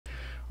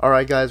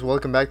Alright guys,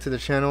 welcome back to the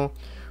channel.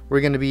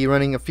 We're going to be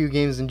running a few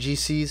games in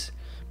GCs,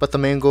 but the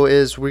main goal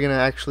is we're going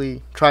to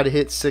actually try to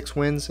hit 6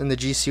 wins in the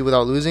GC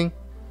without losing.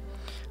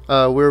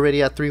 We're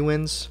already at 3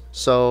 wins,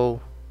 so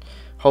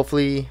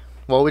hopefully,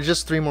 well, with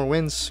just 3 more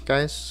wins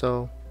guys,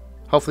 so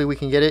hopefully we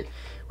can get it.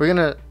 We're going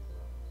to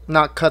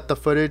not cut the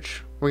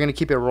footage, we're going to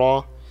keep it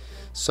raw,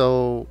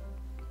 so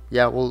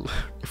yeah, well,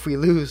 if we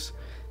lose,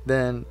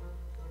 then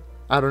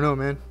I don't know,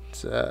 man.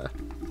 It's,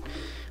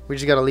 we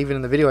just got to leave it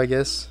in the video, I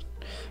guess.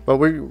 But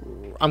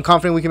I'm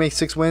confident we can make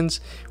 6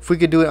 wins. If we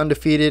could do it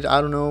undefeated,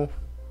 I don't know,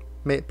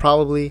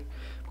 probably.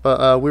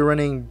 But we're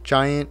running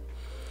Giant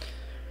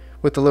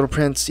with the Little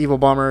Prince, Evil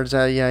Bombers.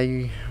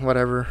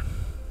 Whatever.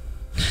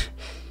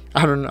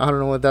 I don't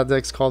know what that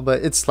deck's called,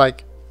 but it's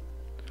like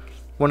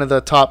one of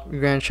the top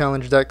Grand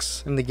Challenge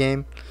decks in the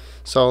game.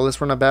 So let's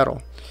run a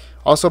battle.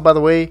 Also, by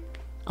the way,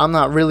 I'm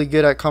not really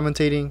good at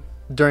commentating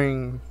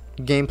during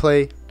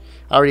gameplay.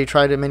 I already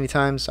tried it many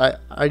times.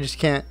 I just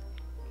can't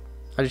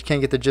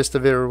get the gist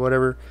of it or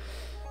whatever.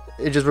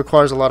 It just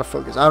requires a lot of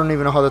focus. I don't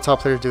even know how the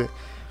top players do it.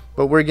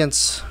 But we're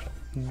against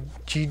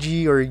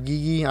GG or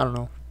Gigi, I don't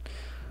know.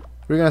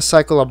 We're gonna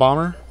cycle a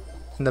bomber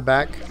in the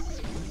back,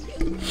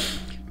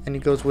 and he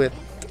goes with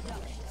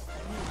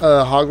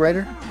Hog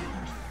Rider.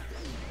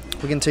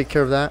 We can take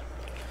care of that.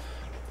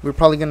 We're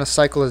probably gonna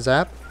cycle a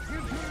Zap.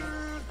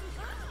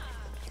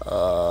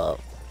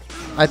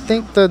 I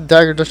think the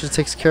Dagger Duchess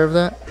takes care of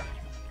that.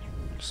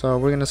 So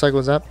we're gonna cycle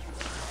a Zap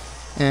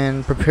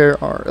and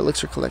prepare our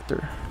Elixir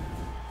Collector.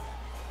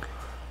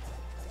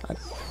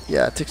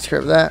 Yeah, it takes care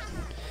of that.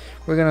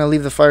 We're gonna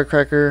leave the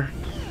Firecracker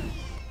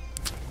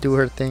do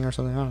her thing or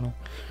something, I don't know.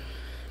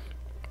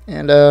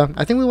 And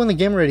I think we won the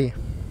game already.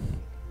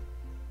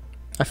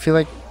 I feel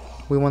like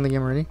we won the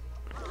game already.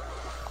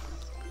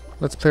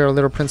 Let's play our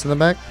Little Prince in the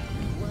back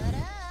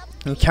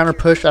and counter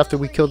push after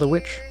we kill the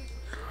witch.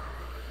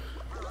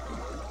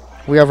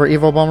 We have our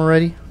Evil Bomber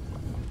ready,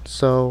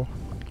 so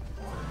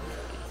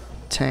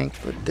tank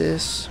with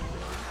this.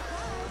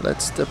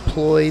 Let's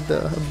deploy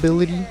the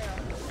ability,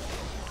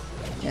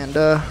 and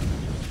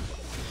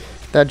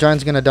that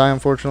giant's gonna die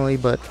unfortunately,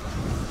 but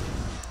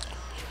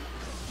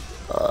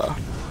I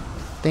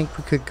think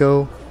we could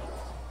go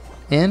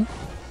in.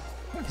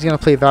 He's gonna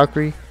play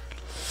Valkyrie.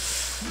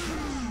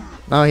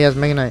 Now he has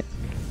Mega Knight.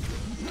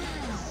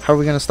 How are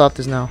we gonna stop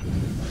this now?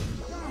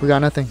 We got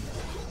nothing.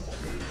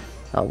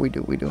 Oh, we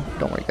do.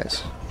 Don't worry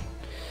guys,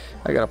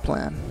 I got a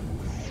plan.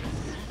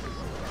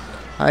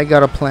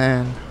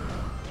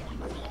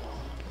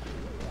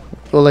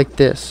 Go like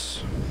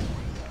this.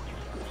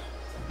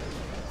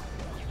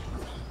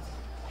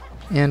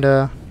 And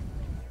I'm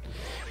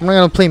not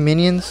gonna play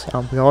minions.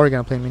 Oh, we're already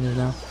gonna play minions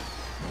now.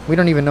 We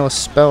don't even know a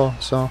spell,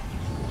 so.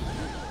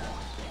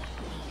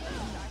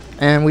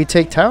 And we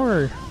take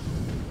tower.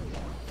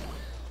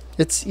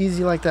 It's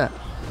easy like that.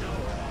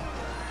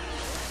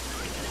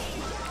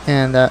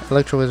 And that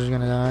Electro Wizard's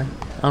gonna die.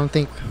 I don't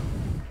think.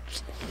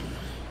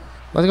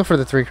 Let's go for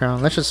the 3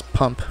 crown. Let's just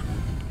pump.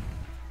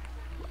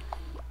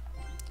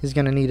 He's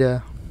gonna need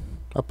to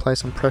apply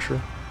some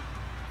pressure.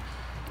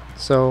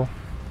 So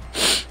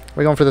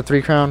we're going for the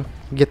 3 crown.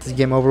 Get this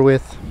game over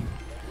with.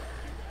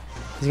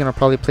 He's gonna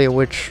probably play a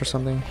witch or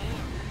something.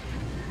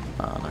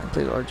 Oh no, he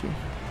plays RG.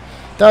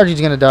 The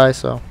RG's gonna die,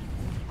 so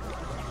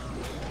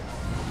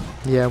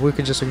yeah, we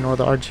could just ignore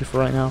the RG for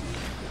right now.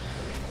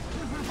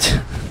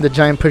 The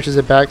giant pushes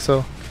it back,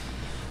 so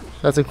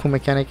that's a cool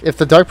mechanic. If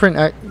the Dark Print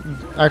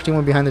actually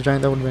went behind the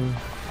giant, that would have been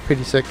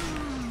pretty sick.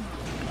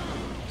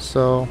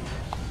 So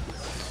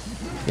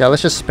yeah,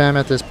 let's just spam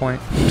at this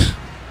point.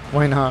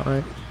 Why not,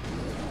 right?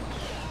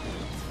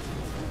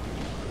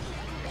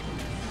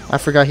 I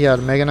forgot he had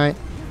a Mega Knight.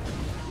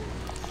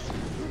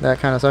 That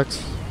kind of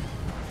sucks.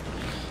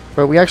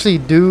 But we actually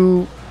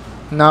do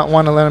not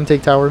want to let him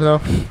take tower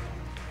though,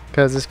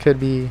 because this could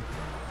be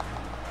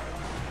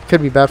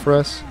bad for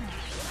us.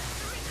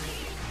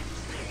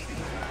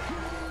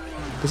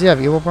 Does he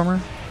have Evil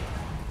Bomber?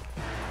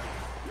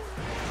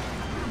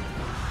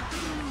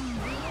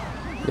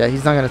 Yeah,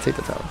 he's not gonna take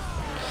the tower.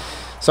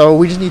 So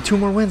we just need 2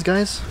 more wins,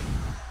 guys.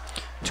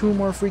 2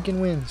 more freaking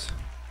wins.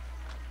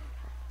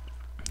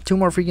 2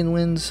 more freaking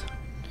wins.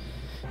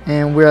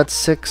 And we're at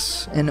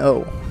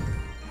 6-0.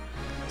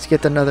 Let's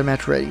get another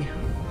match ready.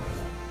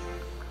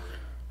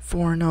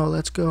 4-0,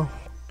 let's go.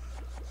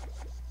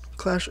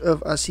 Clash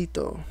of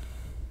Acito.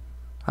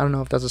 I don't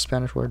know if that's a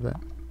Spanish word, but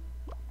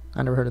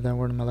I never heard of that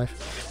word in my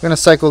life. We're gonna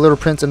cycle Little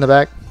Prince in the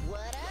back.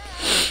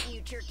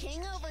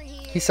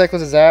 He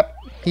cycles a Zap.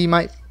 He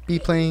might be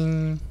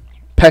playing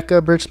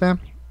P.E.K.K.A. bridge spam.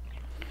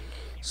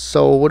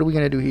 So what are we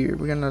gonna do here?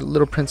 We're gonna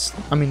Dark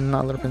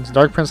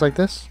Prince like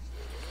this,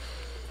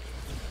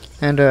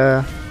 and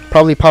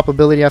probably pop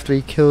ability after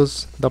he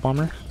kills the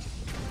bomber.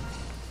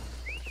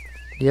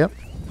 Yep.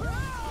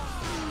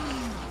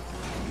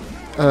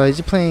 Is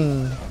he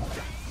playing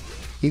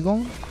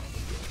Eagle?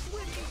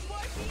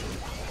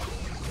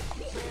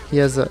 He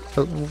has a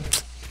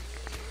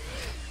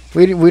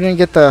we didn't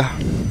get the.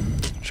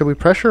 Should we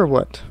pressure or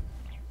what?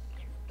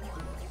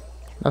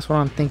 That's what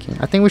I'm thinking.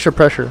 I think we should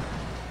pressure.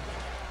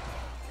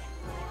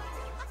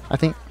 I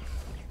think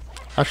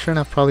I shouldn't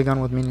have probably gone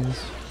with minions.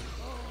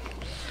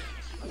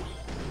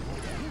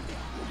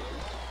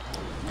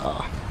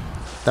 Oh,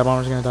 that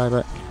bomber's gonna die,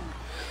 but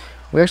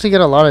we actually get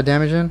a lot of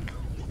damage in.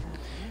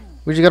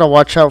 We just gotta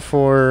watch out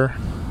for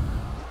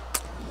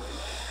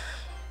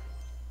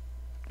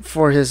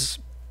his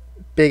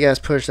big ass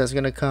push that's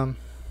gonna come.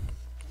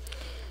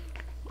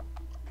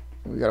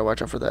 We gotta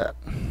watch out for that.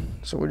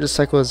 So we just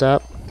cycle a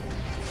zap.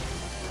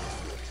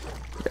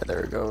 Yeah,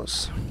 there it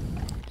goes.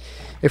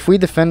 If we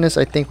defend this,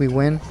 I think we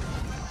win.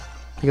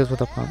 He goes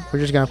with a pump. We're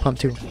just gonna pump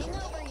 2.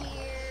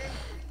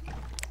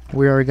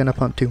 We are gonna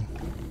pump 2.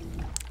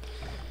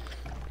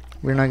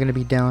 We're not gonna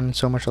be down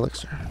so much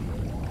elixir.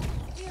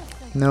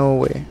 No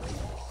way.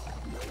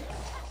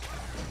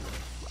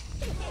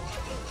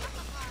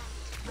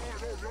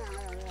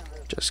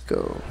 Just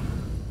go.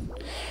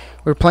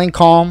 We're playing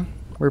calm.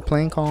 We're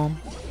playing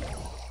calm.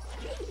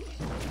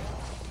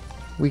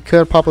 We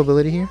could pop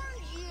ability here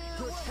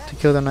to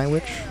kill the Night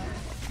Witch.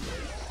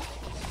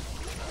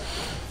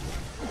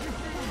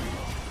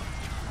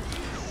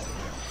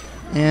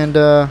 And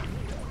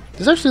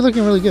this is actually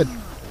looking really good.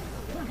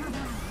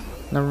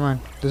 Never mind.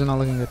 This is not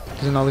looking good.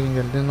 This is not looking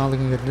good. This is not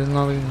looking good. This is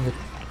not looking good.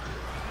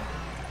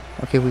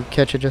 Okay, we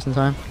catch it just in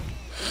time.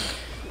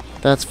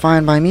 That's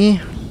fine by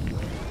me.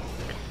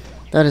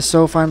 That is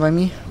so fine by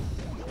me.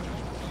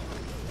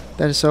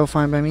 That is so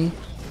fine by me.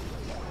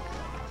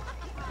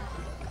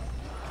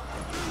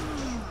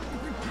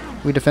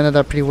 We defended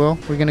that pretty well.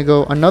 We're gonna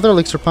go another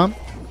elixir pump.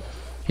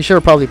 He should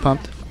have probably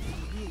pumped.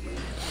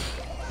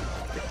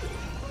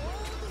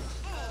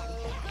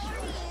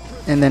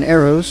 And then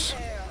arrows.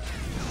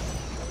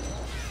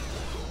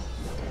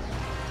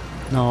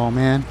 No,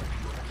 man.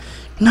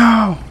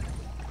 No!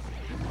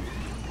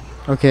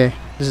 Okay,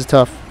 this is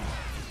tough.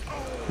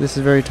 This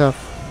is very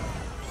tough.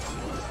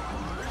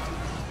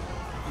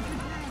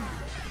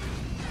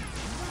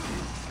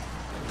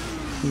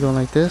 You going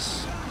like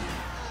this.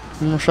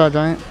 One more shot,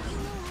 giant.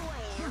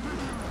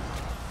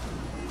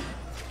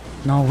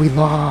 No, we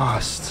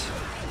lost.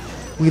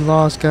 We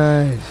lost,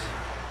 guys.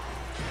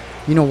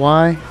 You know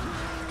why?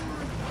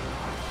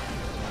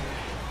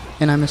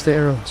 And I missed the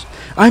arrows.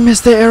 I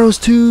missed the arrows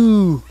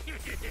too!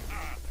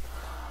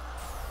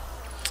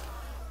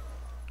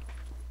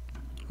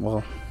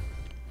 Well,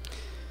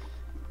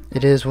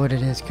 it is what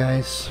it is,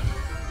 guys.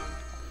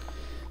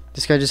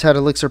 This guy just had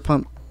elixir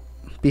pump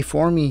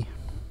before me.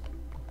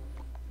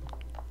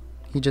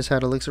 He just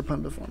had elixir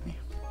pump before me.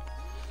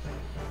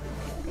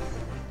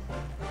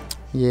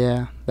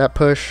 Yeah, that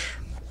push,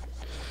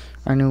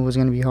 I knew it was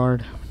going to be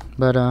hard.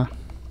 But,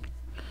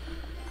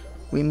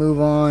 we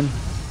move on.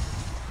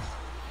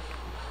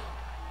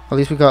 At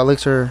least we got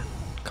elixir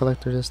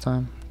collector this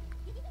time.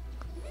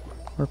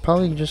 We're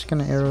probably just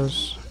going to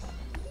arrows.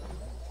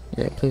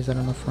 Yeah, he plays that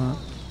on the front.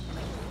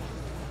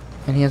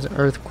 And he has an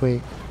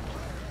earthquake.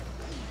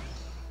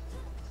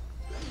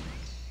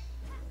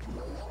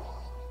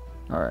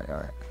 Alright,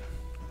 alright.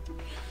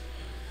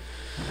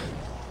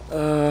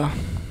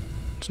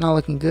 It's not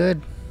looking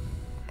good.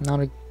 Not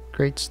a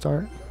great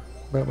start.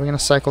 But we're gonna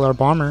cycle our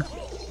bomber.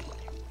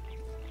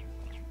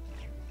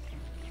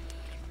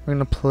 We're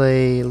gonna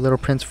play Little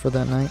Prince for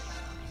that night.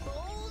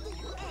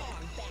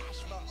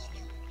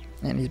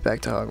 And he's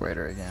back to Hog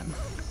Rider again.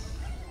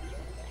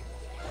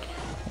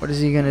 What is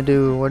he gonna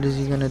do? What is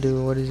he gonna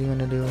do? What is he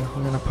gonna do?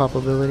 I'm gonna pop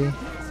ability.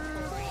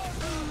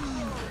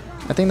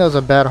 I think that was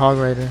a bad Hog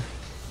Rider.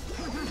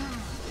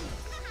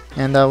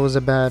 And that was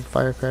a bad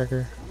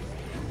Firecracker.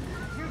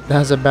 That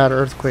was a bad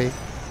Earthquake.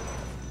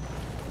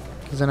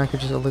 Because then I could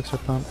just elixir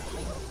pump.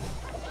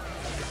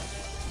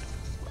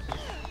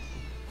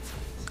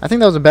 I think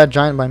that was a bad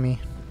giant by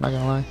me. Not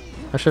gonna lie.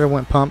 I should have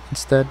went pump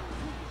instead.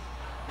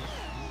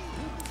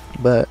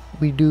 But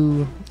we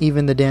do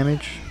even the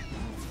damage.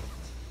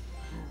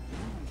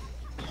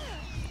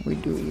 We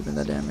do even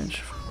the damage.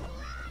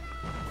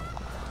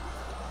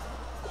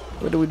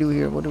 What do we do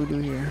here? What do we do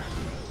here?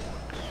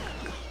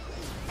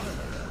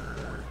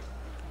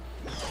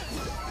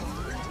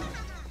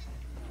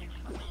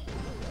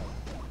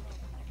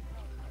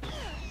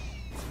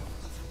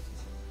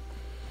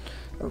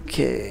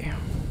 Okay.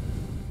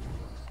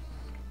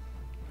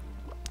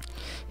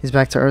 He's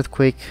back to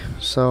Earthquake,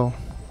 so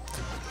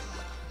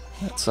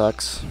that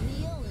sucks.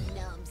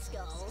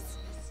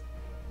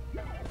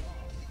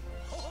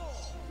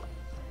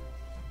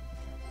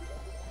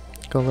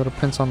 Go Little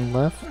Prince on the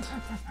left.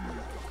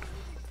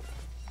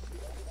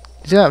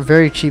 He's got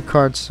very cheap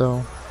cards,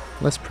 so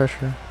less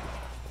pressure.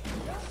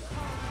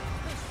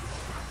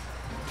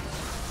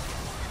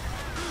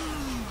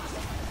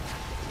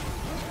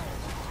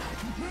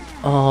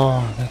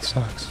 Oh, that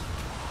sucks.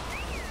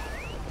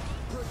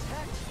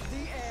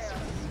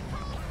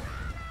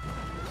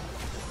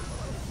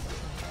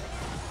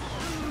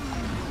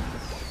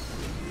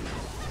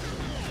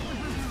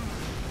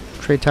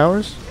 Trade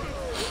towers?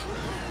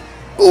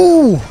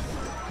 Ooh!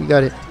 We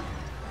got it.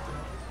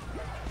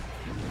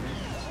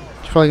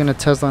 He's probably gonna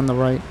Tesla on the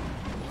right.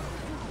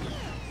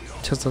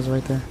 Tesla's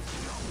right there.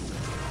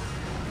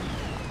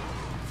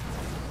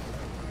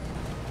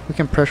 We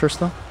can pressure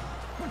still.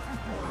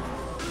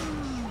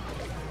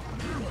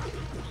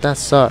 That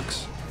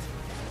sucks.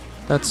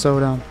 That's so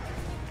dumb.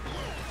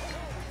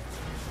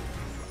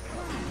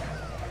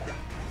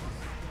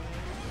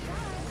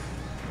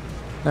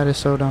 That is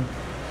so dumb.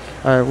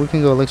 Alright, we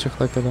can go Elixir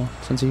Collector though,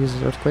 since he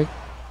uses Earthquake.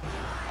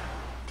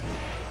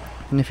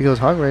 And if he goes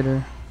Hog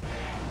Rider...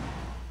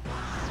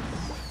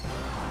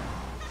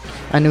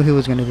 I knew he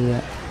was gonna do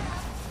that.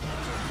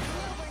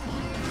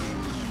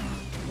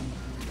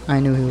 I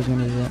knew he was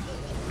gonna do that.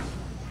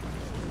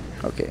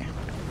 Okay.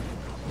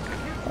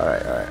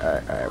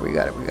 Alright, we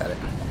got it, we got it.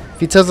 If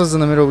he tells us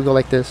in the middle, we go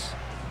like this.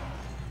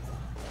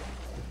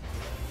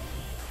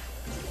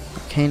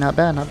 Okay, not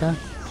bad, not bad.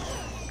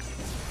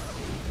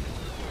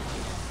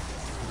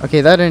 Okay,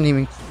 that didn't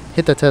even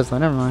hit the Tesla,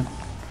 never mind.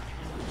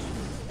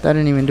 That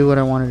didn't even do what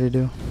I wanted to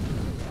do.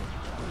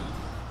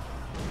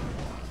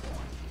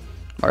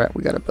 Alright,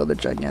 we gotta build a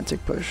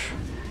gigantic push.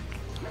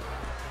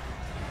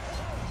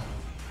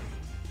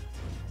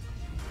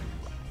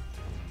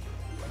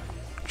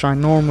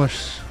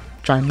 Ginormous.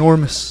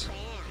 Ginormous.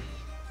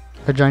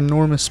 A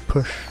ginormous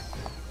push.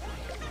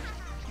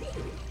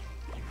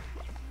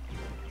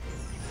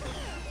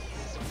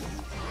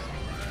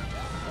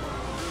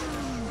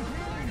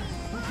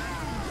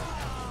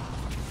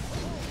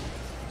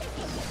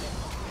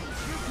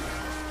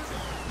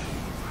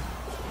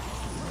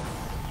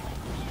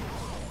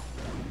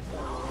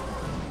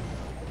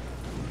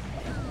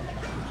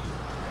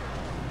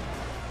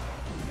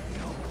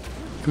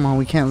 Come on,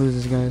 we can't lose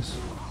this, guys.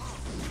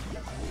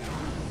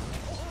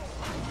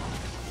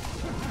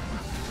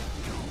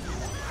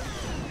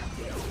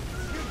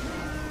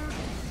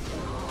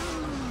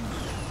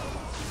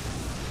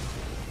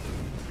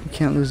 We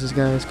can't lose this,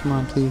 guys. Come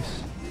on,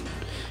 please.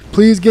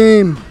 Please,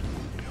 game.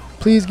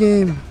 Please,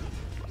 game.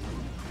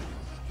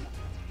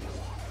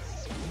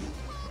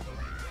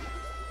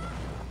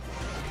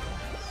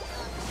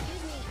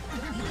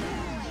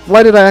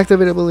 Why did I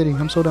activate ability?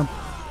 I'm so dumb.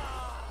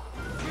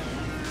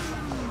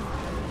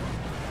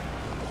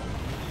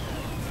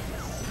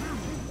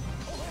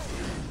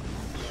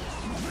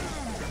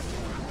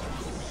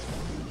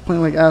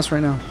 Playing like ass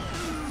right now.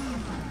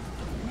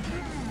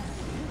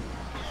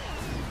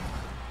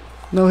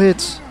 No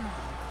hits.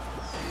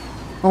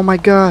 Oh my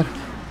god.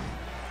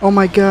 Oh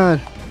my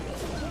god.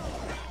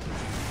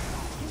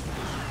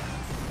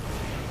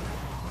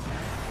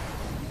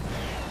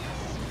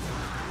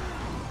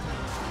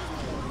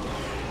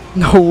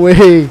 No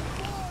way.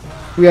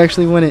 We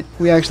actually won it.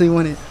 We actually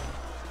won it.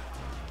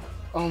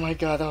 Oh my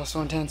god, that was so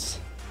intense.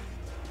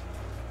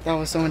 That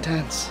was so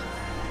intense.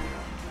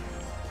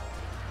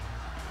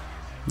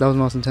 That was the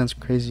most intense,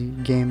 crazy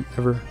game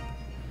ever.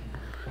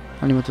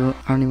 I don't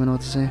even know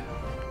what to say.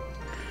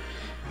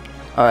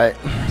 Alright,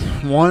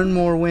 one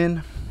more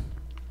win,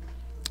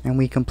 and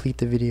we complete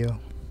the video.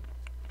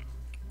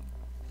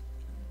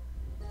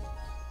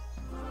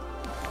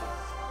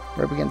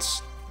 We're up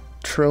against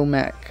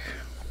Tromac.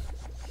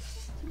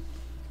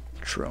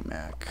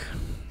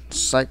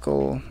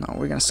 Cycle. No,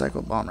 we're gonna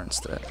cycle Bomber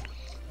instead.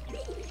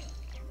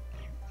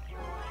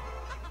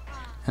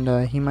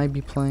 And he might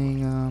be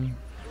playing.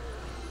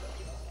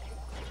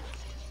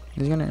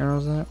 Is he gonna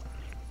arrows that?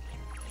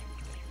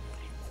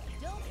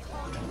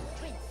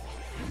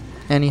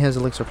 And he has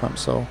elixir pump,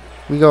 so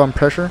we go on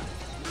pressure.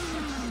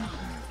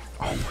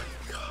 Oh my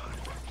god.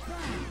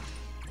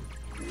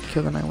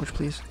 Kill the Night Witch,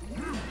 please.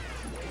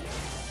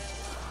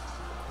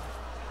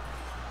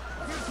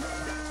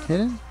 Hit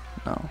it?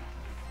 No.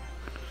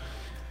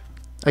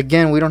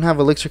 Again, we don't have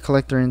elixir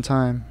collector in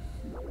time.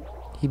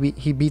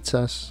 He beats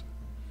us.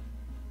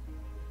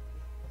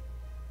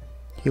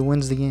 He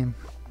wins the game.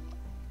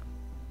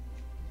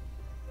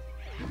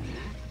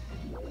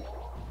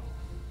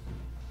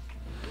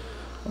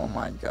 Oh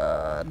my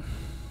god.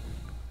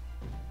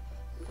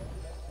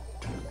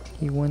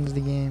 He wins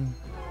the game.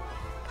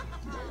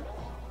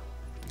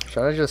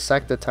 Should I just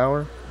sack the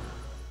tower?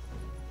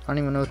 I don't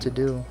even know what to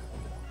do.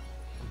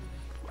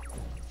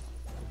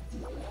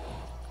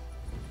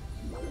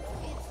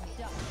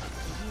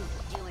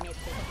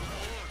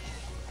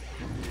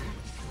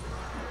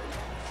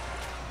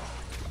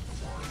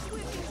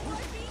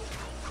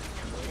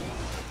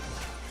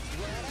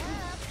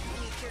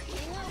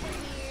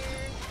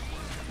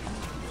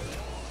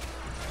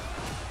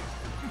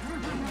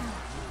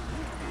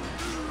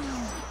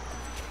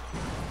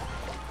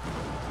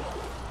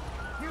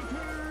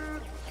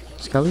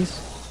 Skellies?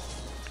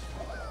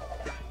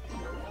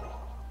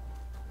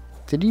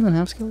 Did he even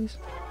have Skellies?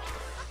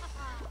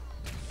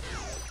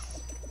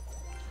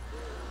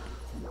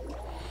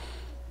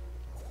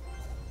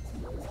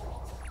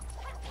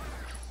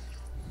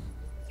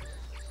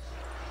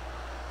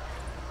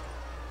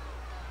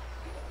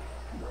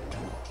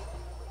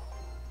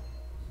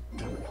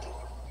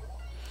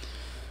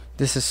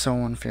 This is so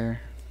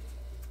unfair.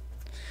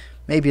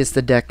 Maybe it's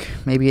the deck.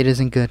 Maybe it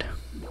isn't good.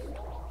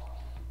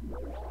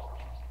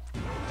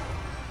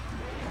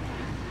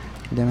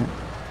 Damn it.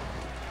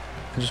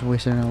 I just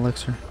wasted an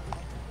elixir.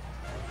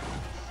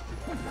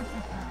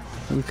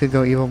 We could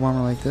go Evil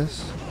Bomber like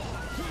this.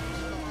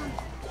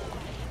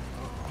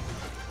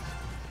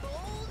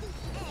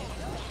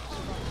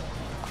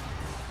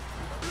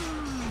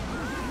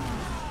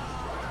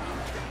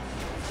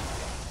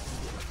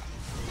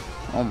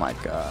 Oh my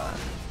god.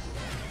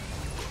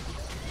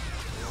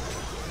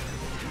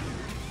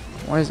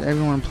 Why is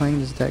everyone playing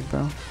this deck,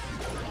 bro?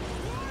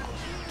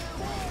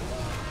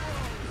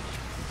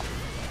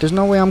 There's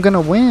no way I'm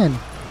gonna win.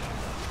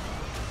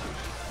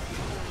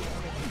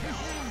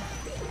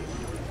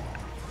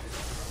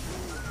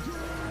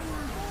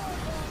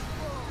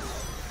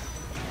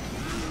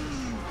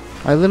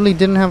 I literally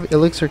didn't have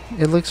elixir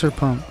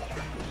pump.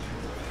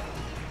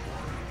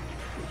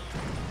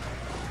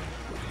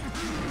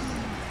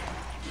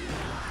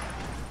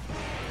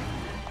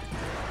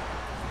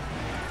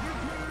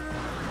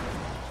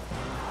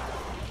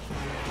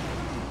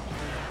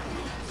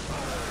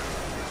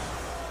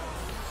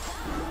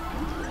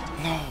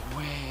 No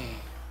way.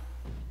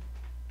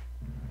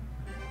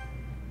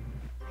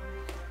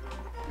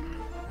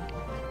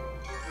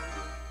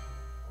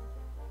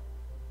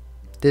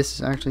 This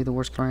is actually the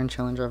worst Korean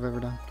challenge I've ever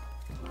done.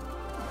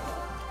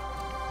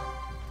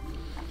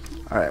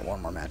 Alright,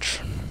 one more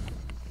match.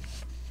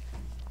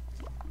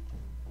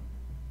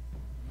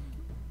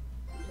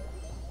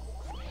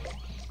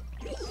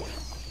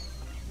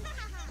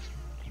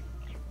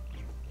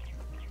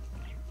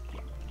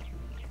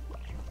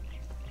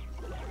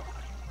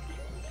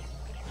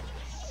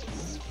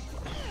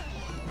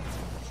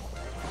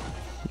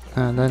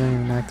 That didn't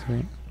even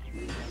activate.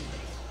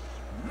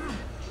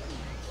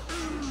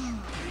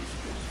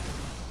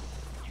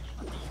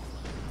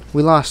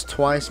 We lost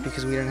twice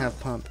because we didn't have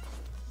pump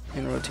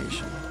in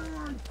rotation.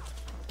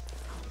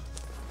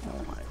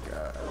 Oh my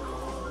god.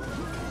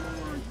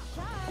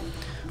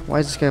 Why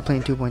is this guy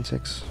playing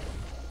 2.6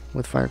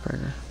 with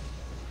Firecracker?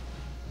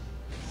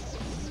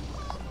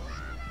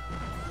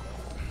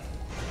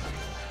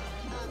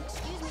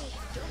 Excuse me,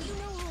 don't you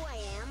know who I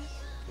am?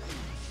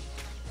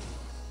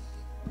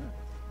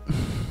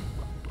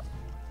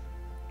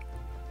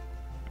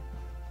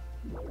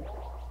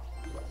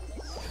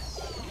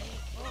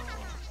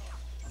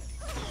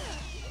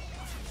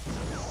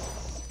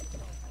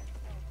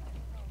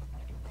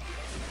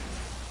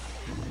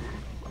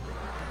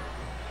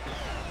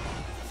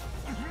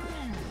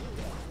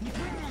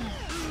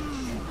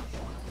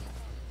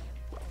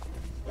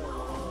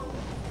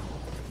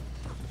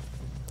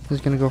 He's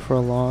gonna go for a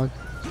log.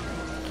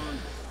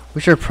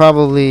 We should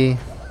probably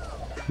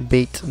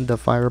bait the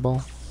fireball.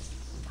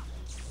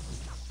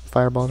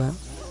 Fireball that.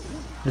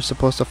 You're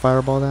supposed to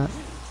fireball that.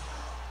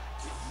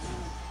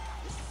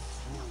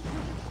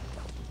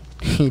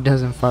 He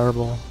doesn't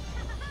fireball.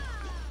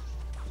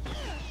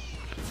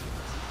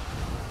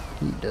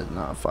 He does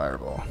not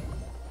fireball.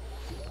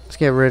 Let's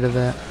get rid of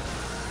that.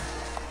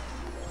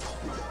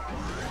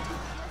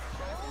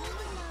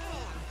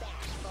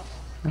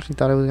 Actually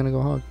thought I was gonna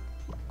go hog.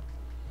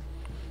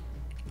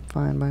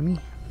 Fine by me.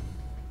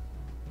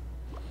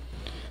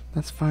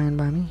 That's fine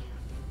by me.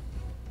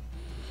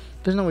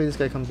 There's no way this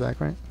guy comes back,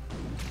 right?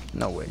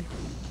 No way.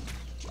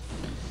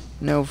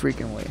 No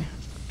freaking way.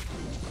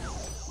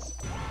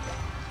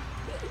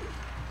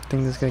 I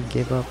think this guy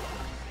gave up.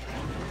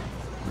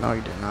 No,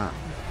 he did not.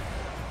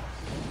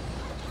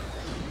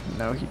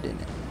 No, he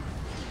didn't.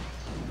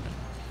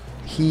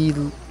 He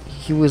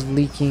was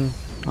leaking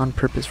on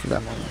purpose for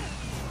that moment.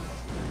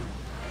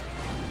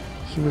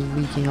 He was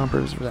leaking on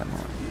purpose for that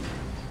moment.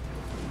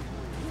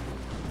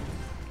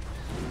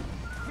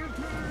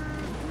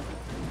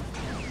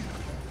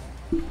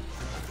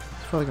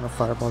 Probably gonna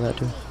fireball that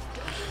too.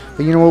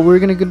 But you know what we're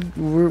gonna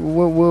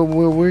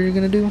what we're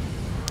gonna do?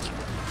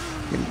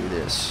 We're gonna do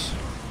this.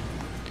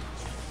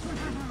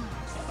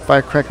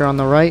 Firecracker on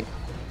the right.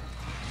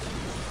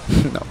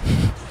 No.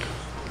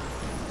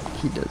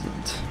 He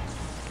doesn't.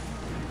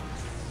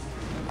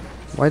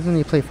 Why didn't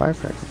he play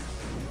Firecracker?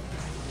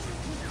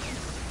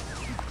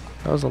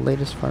 That was the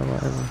latest fireball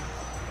ever.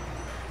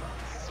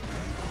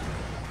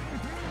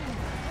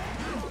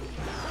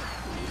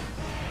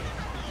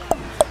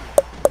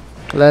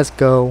 Let's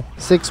go.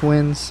 6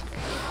 wins.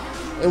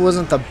 It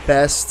wasn't the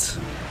best.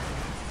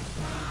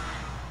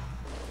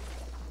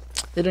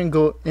 It didn't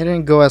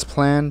go as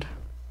planned.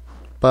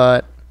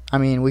 But I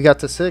mean, we got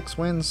to 6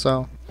 wins,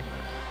 so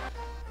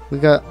we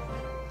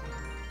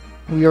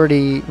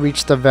already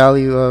reached the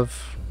value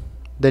of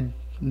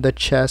the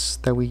chests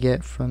that we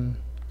get from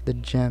the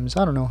gems.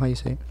 I don't know how you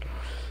say it.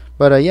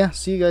 But yeah,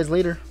 see you guys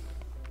later.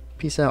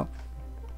 Peace out.